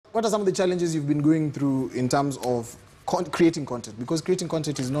what are some of the challenges you've been going through in terms of creating content? Because creating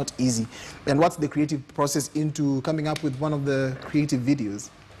content is not easy. And what's the creative process into coming up with one of the creative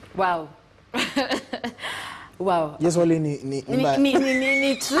videos? Wow. Wow. Yes, only ni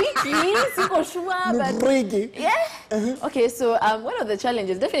tricky, siko sure, but tricky. Yeah. Okay, so one of the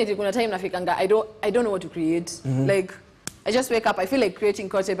challenges, definitely kuna time nafikanga I don't know what to create. Like I just wake up, I feel like creating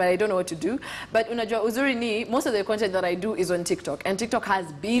content, but I don't know what to do. But unajua uzuri ni, most of the content that I do is on TikTok, and TikTok has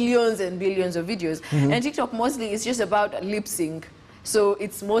billions and billions of videos. And TikTok mostly is just about lip sync. So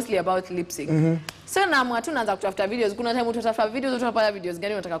it's mostly about lip sync. So na mwatu naanza kutafuta videos. Kuna time utatafuta videos, utapata videos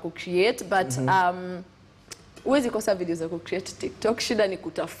gani unataka ku create, but uwezi kosa videos za ku create TikTok. Shida ni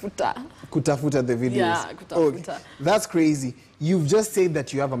kutafuta. Kutafuta the videos. Yeah, kutafuta. Okay. That's crazy. You've just said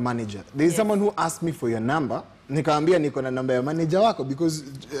that you have a manager. There is someone who asked me for your number. Nikaambia niko na number ya manager wako, because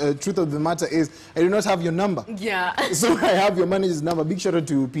truth of the matter is I do not have your number. Yeah. So I have your manager's number. Big shout out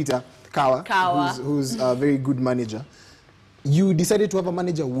to Peter Kawa. Who's a very good manager. You decided to have a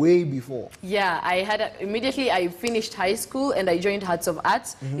manager way before. Yeah, immediately I finished high school and I joined Hearts of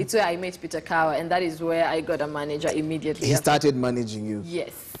Arts. It's where I met Peter Kawa, and that is where I got a manager immediately. He started managing you.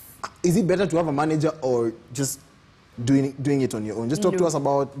 Yes. Is it better to have a manager or just doing it on your own? Just talk to us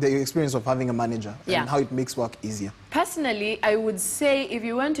about the experience of having a manager and how it makes work easier. Personally, I would say if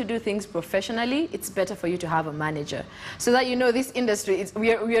you want to do things professionally, it's better for you to have a manager. So that you know this industry,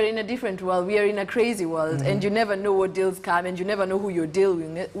 we are in a different world, we are in a crazy world, and you never know what deals come, and you never know who you're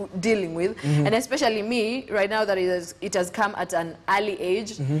dealing with. And especially me, right now that it has come at an early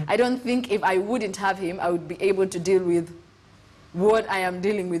age, I don't think if I wouldn't have him, I would be able to deal with what I am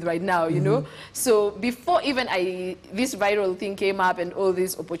dealing with right now, you know? So before even this viral thing came up and all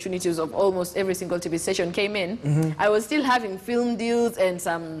these opportunities of almost every single TV station came in, I was still having film deals and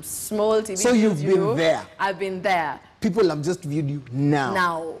some small TV deals. So you've been there? I've been there. People have just viewed you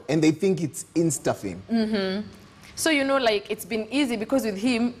now. And they think it's Insta-fame. So, you know, like, it's been easy because with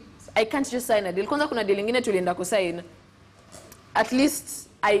him, I can't just sign a deal. Kwanza kuna deal ingine tulienda kusign. At least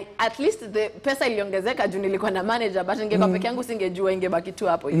the pesa iliongezeka juu nilikuwa na manager, but ningekuwa peke yangu singejua, ingebaki tu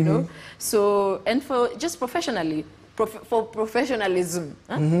hapo, you know. So, and for just professionally, for professionalism.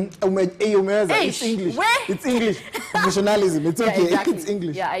 It's English. It's English. Professionalism. It's okay. Yeah, exactly. It's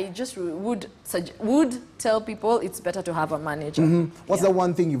English. Yeah, I just would tell people it's better to have a manager. What's the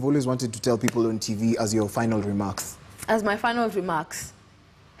one thing you've always wanted to tell people on TV as your final remarks? As my final remarks?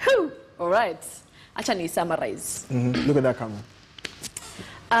 All right. Actually, summarize. Look at that camera.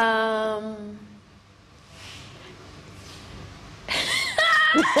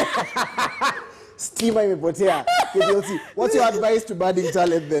 Stima imepotea. What's your advice to budding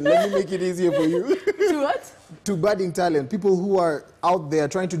talent then? Let me make it easier for you. To what? To budding talent. People who are out there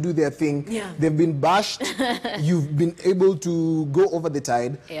trying to do their thing. Yeah. They've been bashed. You've been able to go over the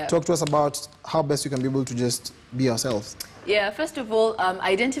tide. Yeah. Talk to us about how best you can be able to just be yourselves. Yeah, first of all,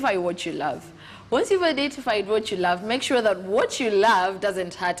 identify what you love. Once you've identified what you love, make sure that what you love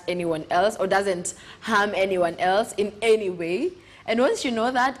doesn't hurt anyone else or doesn't harm anyone else in any way. And once you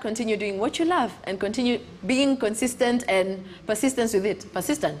know that, continue doing what you love and continue being consistent and persistent with it.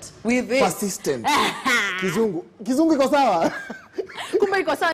 Persistent with it. Persistent. Kizungu iko sawa. Kumbe iko sawa.